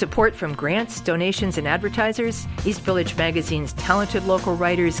 With support from grants, donations, and advertisers, East Village Magazine's talented local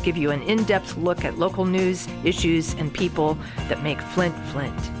writers give you an in-depth look at local news, issues, and people that make Flint,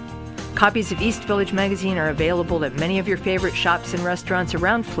 Flint. Copies of East Village Magazine are available at many of your favorite shops and restaurants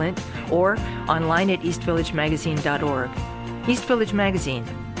around Flint or online at eastvillagemagazine.org. East Village Magazine,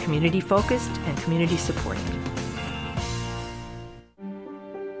 community-focused and community-supported.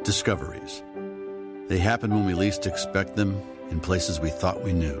 Discoveries. They happen when we least expect them, in places we thought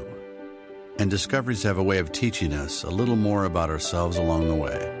we knew. And discoveries have a way of teaching us a little more about ourselves along the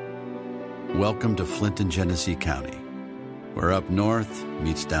way. Welcome to Flint and Genesee County, where up north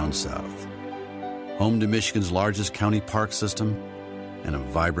meets down south. Home to Michigan's largest county park system and a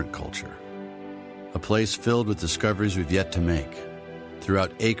vibrant culture. A place filled with discoveries we've yet to make,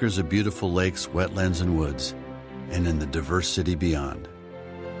 throughout acres of beautiful lakes, wetlands, and woods, and in the diverse city beyond.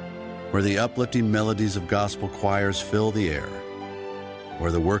 Where the uplifting melodies of gospel choirs fill the air, where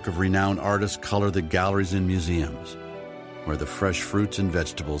the work of renowned artists color the galleries and museums, where the fresh fruits and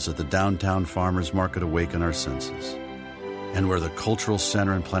vegetables at the downtown farmers market awaken our senses, and where the cultural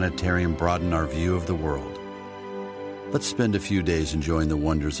center and planetarium broaden our view of the world. Let's spend a few days enjoying the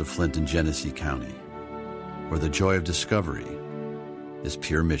wonders of Flint and Genesee County, where the joy of discovery is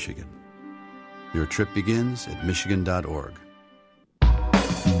pure Michigan. Your trip begins at Michigan.org.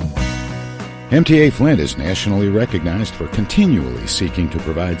 MTA Flint is nationally recognized for continually seeking to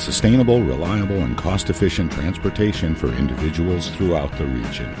provide sustainable, reliable, and cost-efficient transportation for individuals throughout the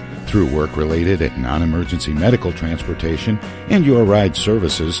region. Through work-related and non-emergency medical transportation and Your Ride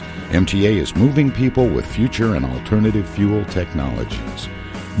services, MTA is moving people with future and alternative fuel technologies.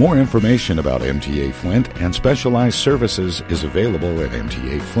 More information about MTA Flint and specialized services is available at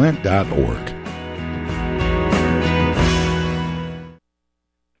mtaflint.org.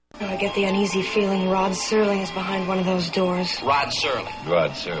 I get the uneasy feeling Rod Serling is behind one of those doors. Rod Serling.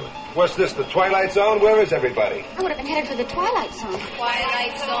 Rod Serling. What's this, the Twilight Zone? Where is everybody? I would have been headed for the Twilight Zone.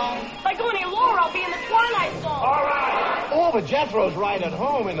 Twilight Zone. If I go any lower, I'll be in the Twilight Zone. All right. Oh, but Jethro's right at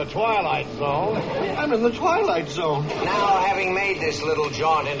home in the Twilight Zone. I'm in the Twilight Zone. Now, having made this little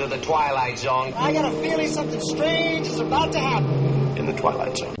jaunt into the Twilight Zone, I got a feeling something strange is about to happen. In the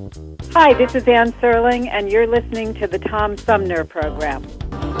Twilight Zone. Hi, this is Ann Serling, and you're listening to the Tom Sumner Program.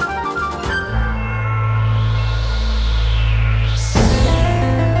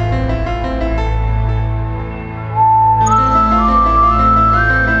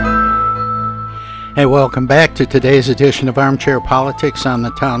 Hey, welcome back to today's edition of Armchair Politics on the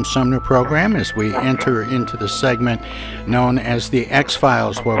Tom Sumner Program as we enter into the segment known as the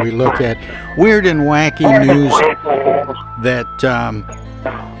X-Files, where we look at weird and wacky news that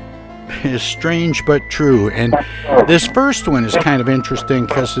is strange but true. And this first one is kind of interesting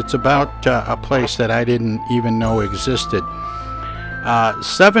because it's about a place that I didn't even know existed.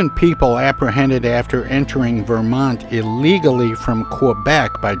 7 people apprehended after entering Vermont illegally from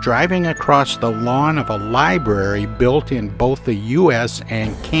Quebec by driving across the lawn of a library built in both the U.S.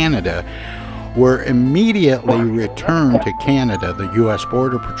 and Canada were immediately returned to Canada, the U.S.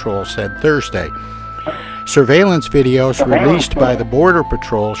 Border Patrol said Thursday. Surveillance videos released by the Border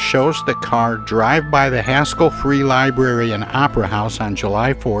Patrol shows the car drive by the Haskell Free Library and Opera House on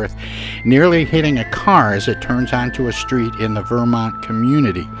July 4th, nearly hitting a car as it turns onto a street in the Vermont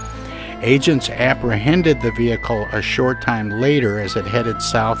community. Agents apprehended the vehicle a short time later as it headed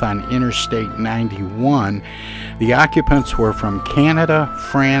south on Interstate 91. The occupants were from Canada,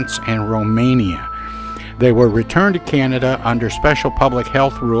 France, and Romania. They were returned to Canada under special public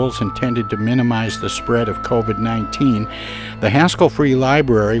health rules intended to minimize the spread of COVID-19. The Haskell Free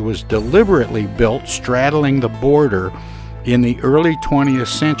Library was deliberately built straddling the border in the early 20th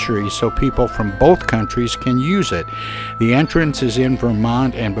century so people from both countries can use it. The entrance is in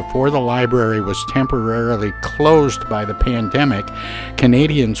Vermont, and before the library was temporarily closed by the pandemic,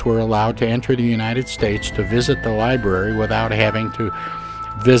 Canadians were allowed to enter the United States to visit the library without having to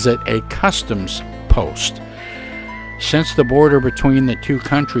visit a customs post. Since the border between the two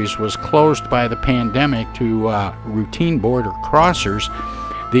countries was closed by the pandemic to routine border crossers,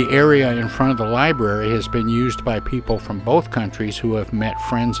 the area in front of the library has been used by people from both countries who have met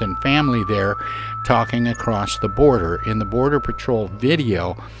friends and family there talking across the border. In the Border Patrol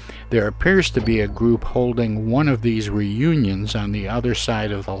video, there appears to be a group holding one of these reunions on the other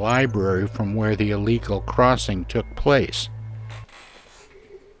side of the library from where the illegal crossing took place.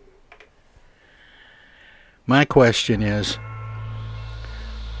 My question is,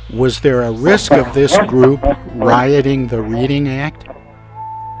 was there a risk of this group rioting the Reading Act?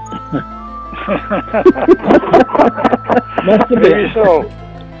 Must have been so.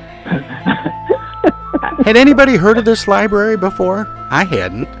 Had anybody heard of this library before? I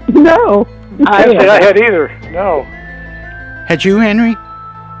hadn't. No. I can't say I had either. No. Had you, Henry?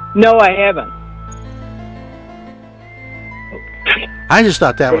 No, I haven't. I just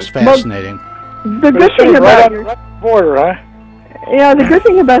thought that was fascinating. The good thing about right on the border, huh? Yeah, the good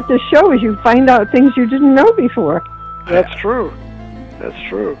thing about this show is you find out things you didn't know before. That's true. That's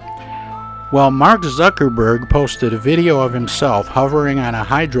true. Well, Mark Zuckerberg posted a video of himself hovering on a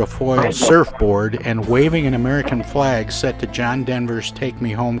hydrofoil surfboard and waving an American flag set to John Denver's Take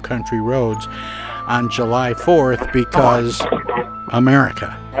Me Home Country Roads on July 4th because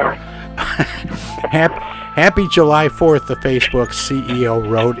America. Happy July 4th, the Facebook CEO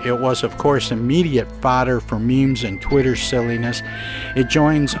wrote. It was, of course, immediate fodder for memes and Twitter silliness. It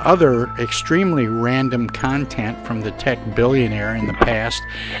joins other extremely random content from the tech billionaire in the past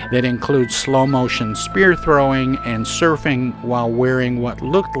that includes slow-motion spear throwing and surfing while wearing what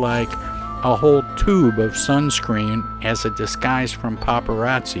looked like a whole tube of sunscreen as a disguise from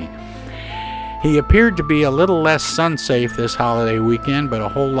paparazzi. He appeared to be a little less sun-safe this holiday weekend, but a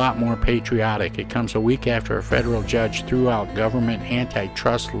whole lot more patriotic. It comes a week after a federal judge threw out government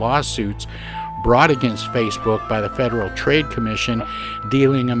antitrust lawsuits brought against Facebook by the Federal Trade Commission,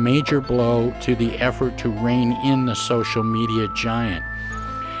 dealing a major blow to the effort to rein in the social media giant.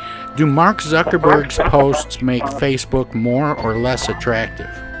 Do Mark Zuckerberg's posts make Facebook more or less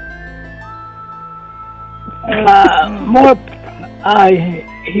attractive? More.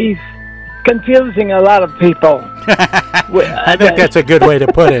 He's confusing a lot of people. I think that's a good way to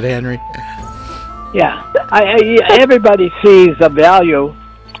put it, Henry. Yeah, everybody sees the value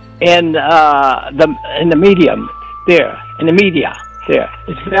in the medium there, in the media there.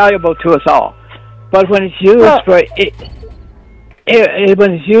 It's valuable to us all, but when it's used when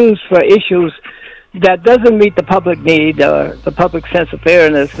it's used for issues that doesn't meet the public need or the public sense of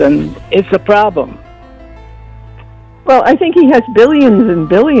fairness, then it's a problem. Well, I think he has billions and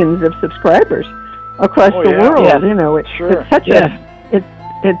billions of subscribers across the world. Yeah. You know, it's such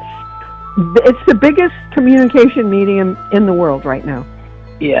it's the biggest communication medium in the world right now.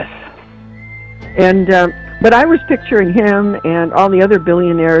 Yes. And but I was picturing him and all the other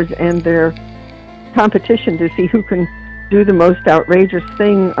billionaires and their competition to see who can do the most outrageous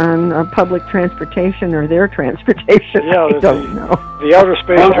thing on public transportation or their transportation. Yeah, I don't know. The outer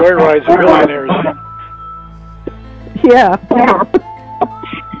space joyrides of billionaires. Yeah.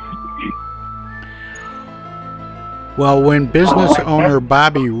 Well, when business owner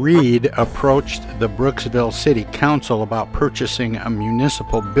Bobby Reed approached the Brooksville City Council about purchasing a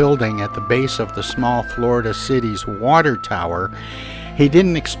municipal building at the base of the small Florida city's water tower, he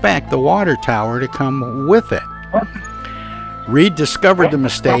didn't expect the water tower to come with it. Reed discovered the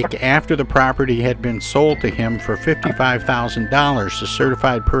mistake after the property had been sold to him for $55,000. A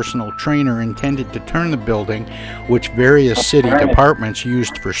certified personal trainer intended to turn the building, which various city departments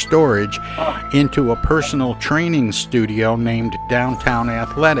used for storage, into a personal training studio named Downtown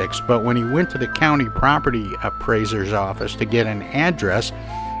Athletics. But when he went to the county property appraiser's office to get an address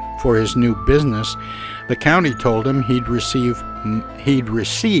for his new business, the county told him he'd received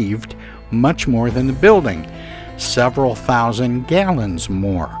much more than the building, several thousand gallons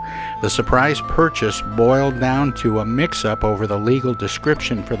more. The surprise purchase boiled down to a mix-up over the legal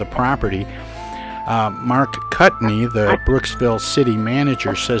description for the property. Mark Cutney, the Brooksville city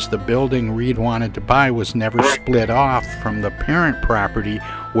manager, says the building Reed wanted to buy was never split off from the parent property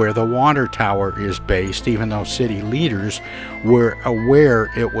where the water tower is based, even though city leaders were aware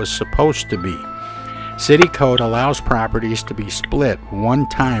it was supposed to be. City code allows properties to be split one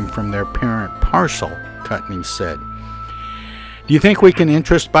time from their parent parcel, Cutney said. Do you think we can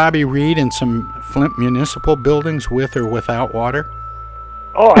interest Bobby Reed in some Flint municipal buildings with or without water?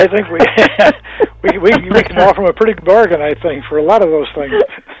 Oh, I think we can offer him a pretty good bargain, I think, for a lot of those things.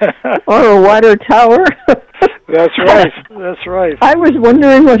 Or a water tower. That's right. That's right. I was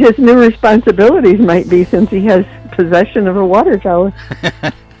wondering what his new responsibilities might be since he has possession of a water tower.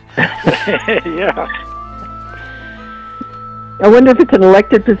 Yeah. I wonder if it's an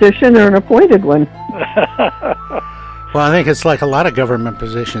elected position or an appointed one. Well, I think it's like a lot of government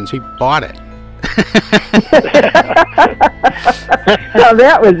positions. He bought it. Now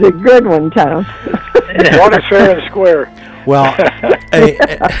that was a good one, Tom. Water fair and square. Well,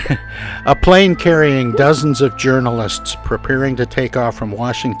 a plane carrying dozens of journalists preparing to take off from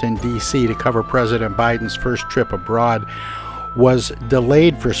Washington, D.C. to cover President Biden's first trip abroad was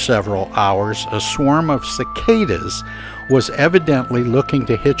delayed for several hours. A swarm of cicadas was evidently looking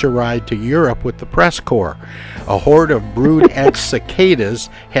to hitch a ride to Europe with the press corps. A horde of Brood X cicadas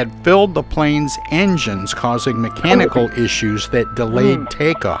had filled the plane's engines, causing mechanical issues that delayed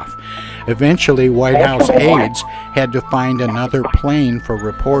takeoff. Eventually, White House aides had to find another plane for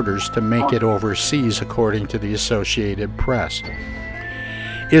reporters to make it overseas, according to the Associated Press.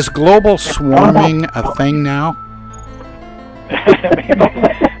 Is global swarming a thing now?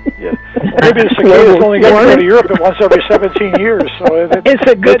 Maybe the cicadas only get to go to Europe once every 17 years, so it's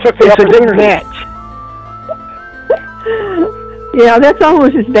a good match. Yeah, that's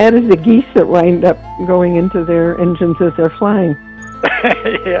almost as bad as the geese that wind up going into their engines as they're flying.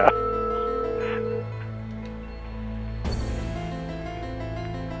 Yeah.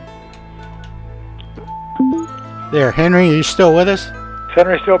 There, Henry, are you still with us?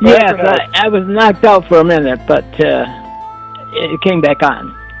 Henry still back? Yes, I was knocked out for a minute, but it came back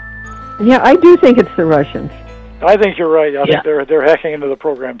on. Yeah, I do think it's the Russians. I think you're right. I think they're hacking into the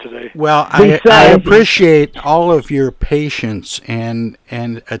program today. Well, I appreciate all of your patience and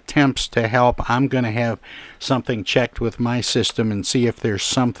attempts to help. I'm going to have something checked with my system and see if there's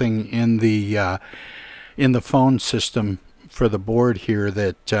something in the phone system for the board here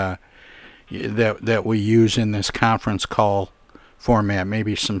that we use in this conference call format.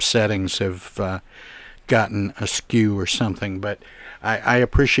 Maybe some settings have gotten askew or something, but I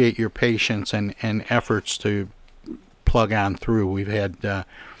appreciate your patience and efforts to plug on through. We've had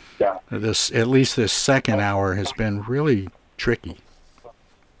this, at least this second hour has been really tricky.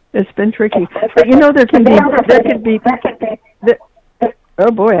 It's been tricky, but there can be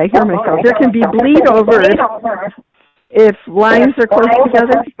oh boy, I hear myself. There can be bleed over if lines are close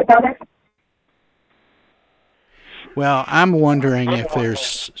together. Well, I'm wondering if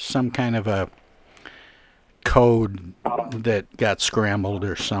there's some kind of a code that got scrambled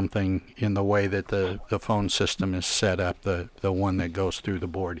or something in the way that the phone system is set up, the one that goes through the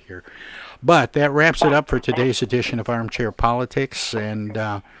board here. But that wraps it up for today's edition of Armchair Politics and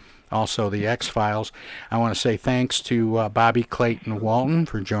also the X-Files. I want to say thanks to Bobby Clayton Walton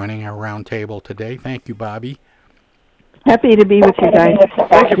for joining our roundtable today. Thank you, Bobby. Happy to be with you guys.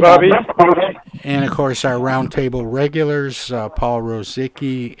 Thank you, Bobby. And, of course, our roundtable regulars, Paul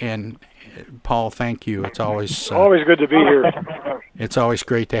Rosicki. And, Paul, thank you. It's always good to be here. It's always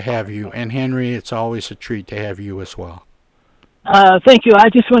great to have you. And, Henry, it's always a treat to have you as well. Thank you. I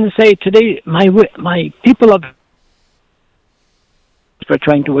just want to say today my people are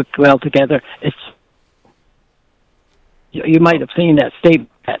trying to work well together. You might have seen that statement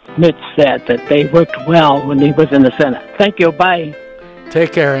that Mitch said that they worked well when he was in the Senate. Thank you. Bye.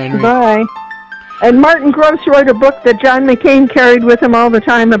 Take care, Henry. Bye. And Martin Gross wrote a book that John McCain carried with him all the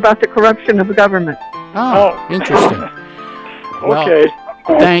time about the corruption of the government. Oh, interesting. Okay.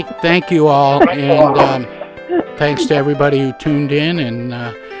 Well, thank you all, and thanks to everybody who tuned in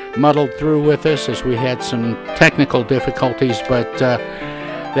and muddled through with us as we had some technical difficulties, but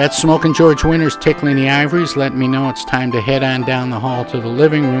that's Smoking George Winters tickling the ivories, letting me know it's time to head on down the hall to the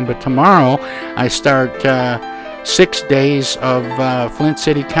living room. But tomorrow I start 6 days of Flint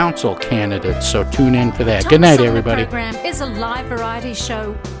City Council candidates, so tune in for that. Good night, everybody. The program is a live variety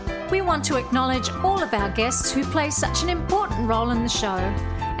show. We want to acknowledge all of our guests who play such an important role in the show,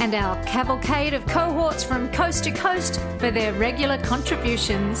 and our cavalcade of cohorts from coast to coast for their regular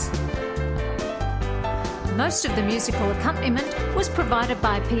contributions. Most of the musical accompaniment was provided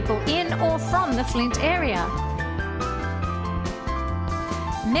by people in or from the Flint area.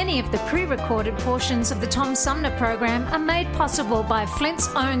 Many of the pre-recorded portions of the Tom Sumner program are made possible by Flint's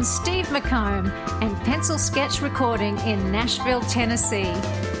own Steve McComb and Pencil Sketch Recording in Nashville, Tennessee.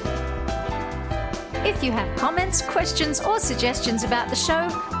 If you have comments, questions, or suggestions about the show,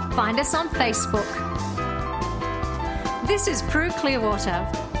 find us on Facebook. This is Prue Clearwater.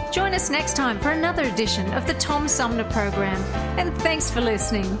 Join us next time for another edition of the Tom Sumner program, and thanks for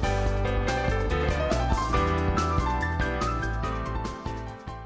listening.